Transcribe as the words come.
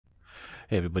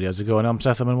Hey everybody, how's it going? I'm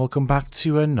Sethum and welcome back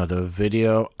to another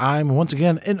video. I'm once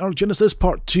again in Ark Genesis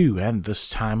Part 2, and this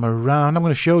time around I'm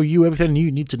going to show you everything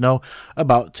you need to know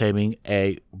about taming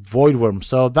a Voidwyrm.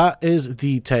 So that is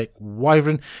the tech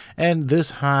wyvern, and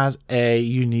this has a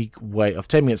unique way of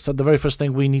taming it. So the very first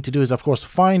thing we need to do is of course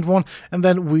find one, and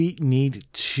then we need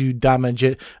to damage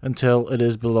it until it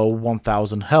is below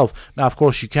 1000 health. Now of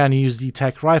course you can use the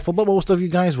tech rifle, but most of you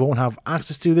guys won't have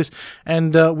access to this,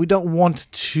 and we don't want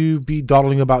to be dodging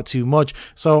about too much,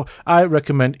 so I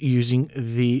recommend using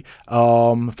the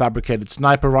fabricated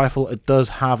sniper rifle. It does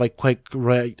have a quick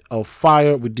rate of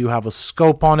fire, we do have a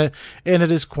scope on it, and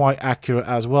it is quite accurate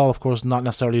as well. Of course not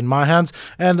necessarily in my hands,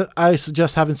 and I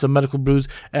suggest having some medical brews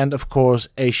and of course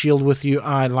a shield with you.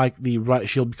 I like the right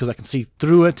shield because I can see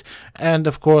through it, and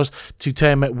of course to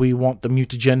tame it we want the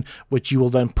mutagen, which you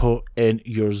will then put in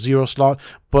your 0 slot.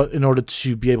 But in order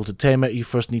to be able to tame it, you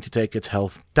first need to take its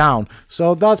health down.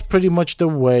 So that's pretty much the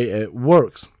way it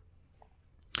works.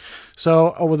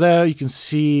 So over there you can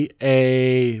see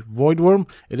a Voidwyrm.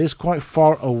 It is quite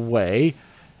far away,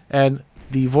 and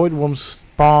the Voidwyrms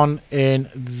spawn in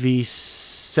the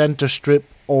center strip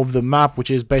of the map,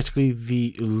 which is basically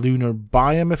the lunar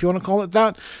biome, if you want to call it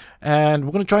that. And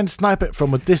we're going to try and snipe it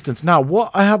from a distance. Now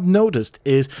what I have noticed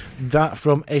is that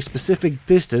from a specific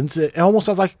distance it almost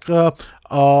sounds like a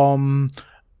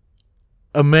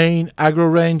main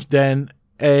aggro range, then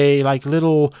a like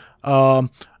little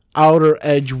outer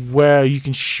edge where you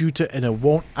can shoot it and it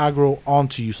won't aggro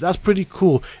onto you. So that's pretty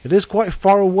cool. It is quite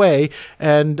far away,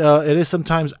 and it is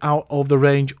sometimes out of the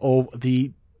range of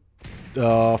the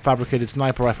fabricated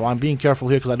sniper rifle. I'm being careful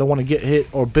here because I don't want to get hit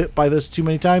or bit by this too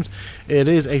many times. It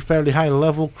is a fairly high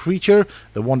level creature,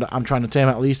 the one that I'm trying to tame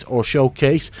at least, or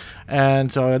showcase,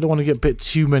 and so I don't want to get bit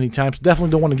too many times.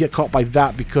 Definitely don't want to get caught by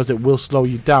that because it will slow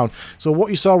you down. So what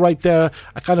you saw right there,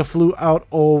 I kind of flew out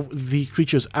of the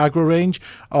creature's aggro range.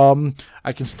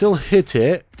 I can still hit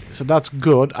it, so that's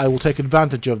good. I will take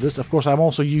advantage of this. Of course, I'm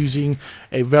also using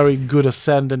a very good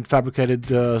ascendant fabricated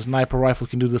sniper rifle. You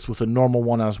can do this with a normal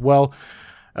one as well.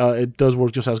 It does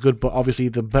work just as good, but obviously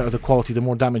the better the quality, the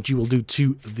more damage you will do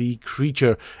to the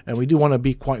creature, and we do want to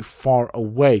be quite far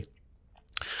away.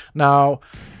 Now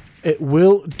it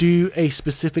will do a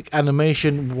specific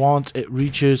animation once it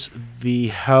reaches the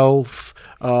health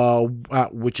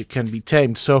at which it can be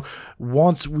tamed. So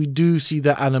once we do see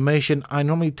that animation, I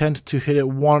normally tend to hit it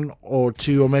 1 or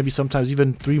 2 or maybe sometimes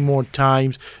even 3 more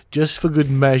times just for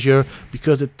good measure,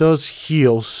 because it does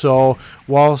heal. So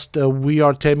whilst we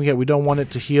are taming it, we don't want it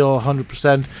to heal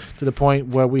 100% to the point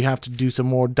where we have to do some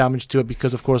more damage to it,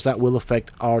 because of course that will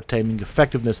affect our taming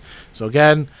effectiveness. So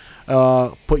again,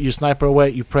 put your sniper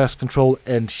away, you press Control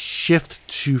and Shift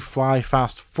to fly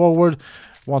fast forward.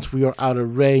 Once we are out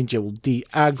of range, it will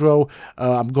de-aggro.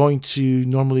 I'm going to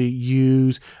normally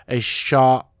use a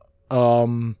shot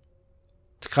to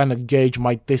kind of gauge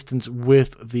my distance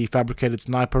with the fabricated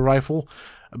sniper rifle,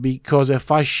 because if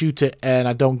I shoot it and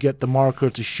I don't get the marker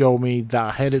to show me that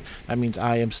I hit it, that means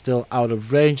I am still out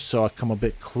of range. So I come a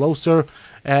bit closer,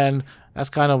 and that's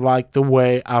kind of like the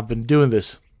way I've been doing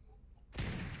this.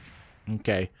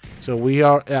 Okay, so we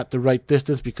are at the right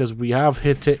distance because we have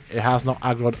hit it. It has not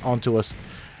aggroed onto us,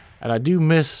 and I do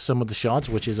miss some of the shots,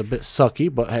 which is a bit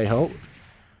sucky, but hey ho.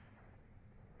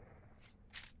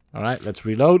 Alright, let's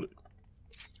reload.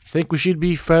 I think we should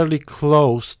be fairly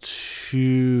close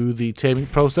to the taming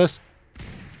process.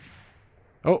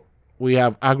 Oh, we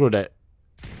have aggroed it.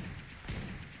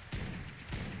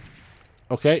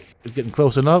 Okay, it's getting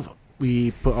close enough.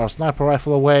 We put our sniper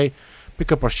rifle away,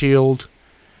 pick up our shield,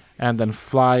 and then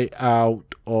fly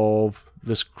out of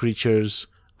this creature's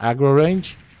aggro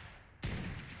range.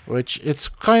 Which it's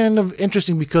kind of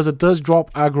interesting because it does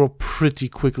drop aggro pretty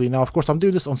quickly. Now of course I'm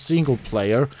doing this on single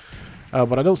player,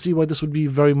 but I don't see why this would be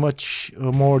very much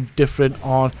more different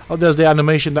on... Oh, there's the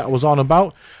animation that I was on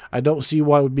about. I don't see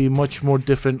why it would be much more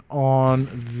different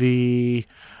on the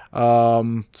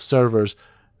servers.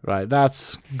 Right,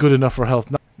 that's good enough for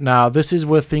health. Now this is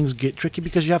where things get tricky,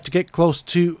 because you have to get close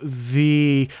to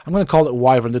the, I'm going to call it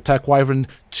wyvern, the tech wyvern,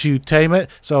 to tame it.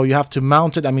 So you have to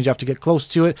mount it. That means you have to get close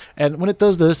to it, and when it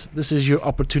does this, this is your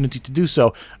opportunity to do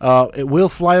so. It will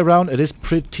fly around. It is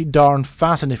pretty darn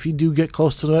fast, and if you do get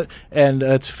close to it and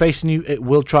it's facing you, it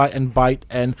will try and bite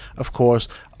and of course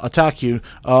attack you.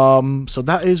 So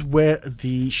that is where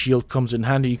the shield comes in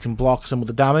handy. You can block some of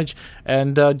the damage,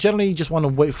 and generally you just want to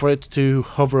wait for it to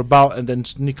hover about and then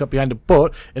sneak up behind it.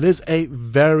 But it is a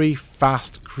very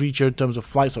fast creature in terms of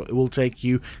flight, so it will take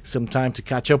you some time to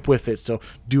catch up with it, so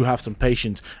do have some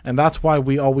patience. And that's why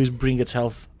we always bring its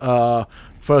health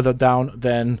further down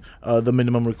than the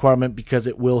minimum requirement, because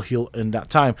it will heal in that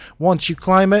time. Once you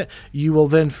climb it, you will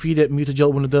then feed it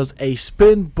mutagel when it does a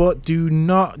spin, but do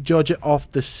not judge it off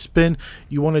the spin.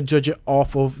 You want to judge it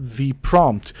off of the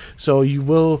prompt. So you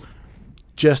will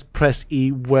just press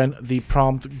E when the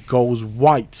prompt goes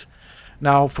white.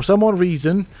 Now, for some odd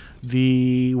reason,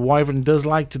 the wyvern does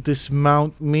like to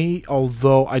dismount me,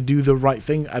 although I do the right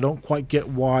thing. I don't quite get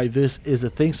why this is a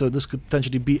thing, so this could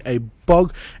potentially be a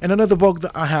bug. And another bug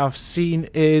that I have seen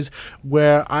is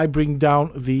where I bring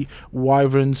down the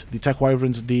wyverns, the tech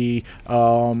wyverns, the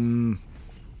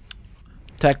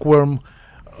tech worm.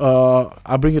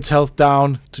 I bring its health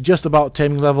down to just about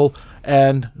taming level,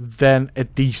 and then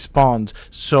it despawns.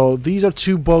 So these are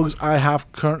two bugs I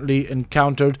have currently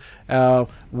encountered,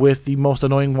 with the most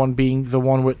annoying one being the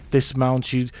one where it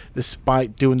dismounts you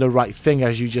despite doing the right thing,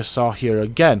 as you just saw here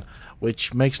again,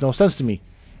 which makes no sense to me.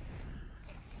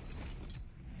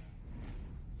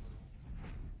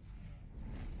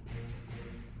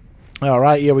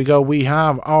 Alright, here we go. We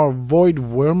have our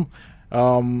Voidwyrm.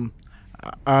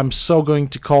 I'm so going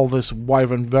to call this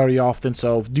wyvern very often,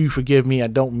 so do forgive me. I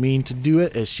don't mean to do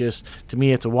it. It's just, to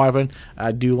me, it's a wyvern.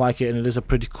 I do like it, and it is a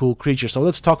pretty cool creature. So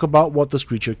let's talk about what this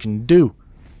creature can do.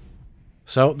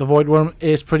 So the Voidwyrm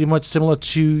is pretty much similar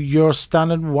to your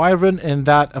standard wyvern in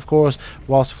that, of course,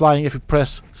 whilst flying, if you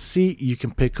press C, you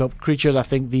can pick up creatures. I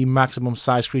think the maximum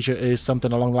size creature is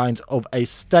something along the lines of a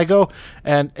stego.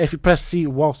 And if you press C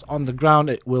whilst on the ground,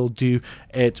 it will do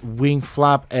its wing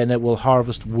flap, and it will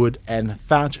harvest wood and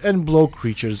thatch and blow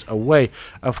creatures away.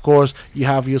 Of course, you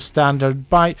have your standard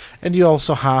bite, and you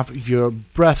also have your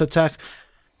breath attack.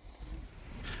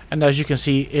 And as you can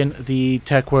see in the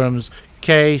Techworm's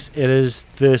case, it is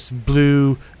this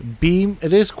blue beam.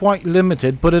 It is quite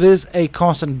limited, but it is a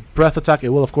constant breath attack. It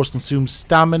will of course consume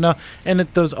stamina, and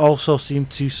it does also seem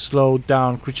to slow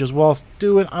down creatures whilst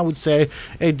doing, I would say,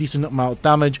 a decent amount of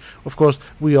damage. Of course,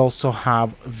 we also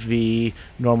have the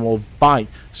normal bite,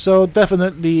 so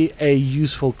definitely a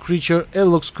useful creature. It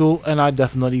looks cool, and I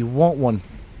definitely want one.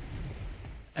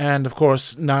 And of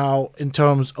course, now in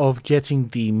terms of getting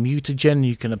the mutagen,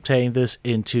 you can obtain this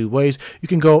in two ways. You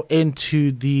can go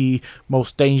into the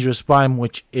most dangerous biome,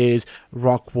 which is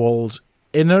Rockwall's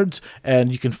innards,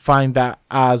 and you can find that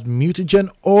as mutagen,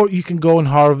 or you can go and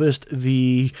harvest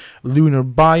the lunar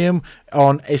biome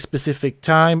on a specific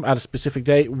time at a specific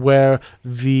date where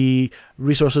the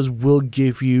resources will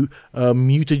give you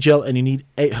mutagel, and you need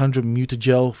 800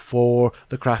 mutagel for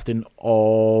the crafting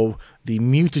of the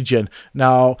mutagen.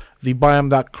 Now, the biome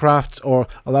that crafts or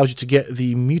allows you to get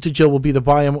the mutagel will be the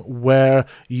biome where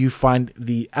you find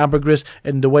the ambergris,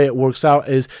 and the way it works out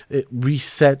is it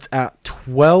resets at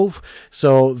 12,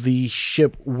 so the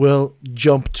ship will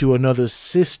jump to another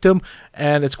system,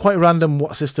 and it's quite random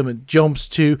what system it jumps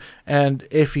to. And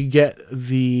if you get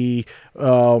the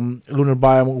lunar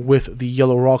biome with the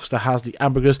yellow rocks that has the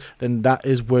ambergris, then that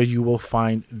is where you will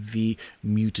find the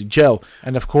mutagel.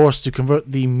 And of course, to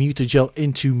convert the mutagel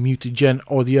into mutagen,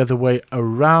 or the other way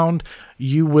around,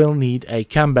 you will need a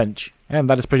cam bench. And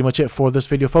that is pretty much it for this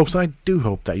video, folks. I do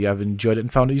hope that you have enjoyed it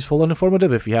and found it useful and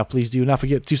informative. If you have, please do not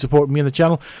forget to support me and the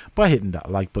channel by hitting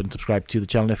that like button, subscribe to the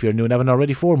channel if you're new and haven't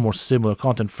already for more similar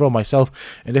content from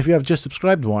myself. And if you have just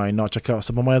subscribed, why not check out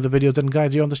some of my other videos and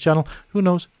guides here on this channel? Who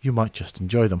knows, you might just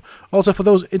enjoy them. Also, for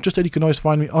those interested, you can always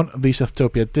find me on the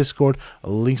Sethtopia Discord.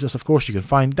 Links, of course, you can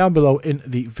find down below in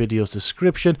the video's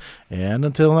description. And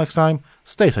until next time,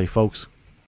 stay safe, folks.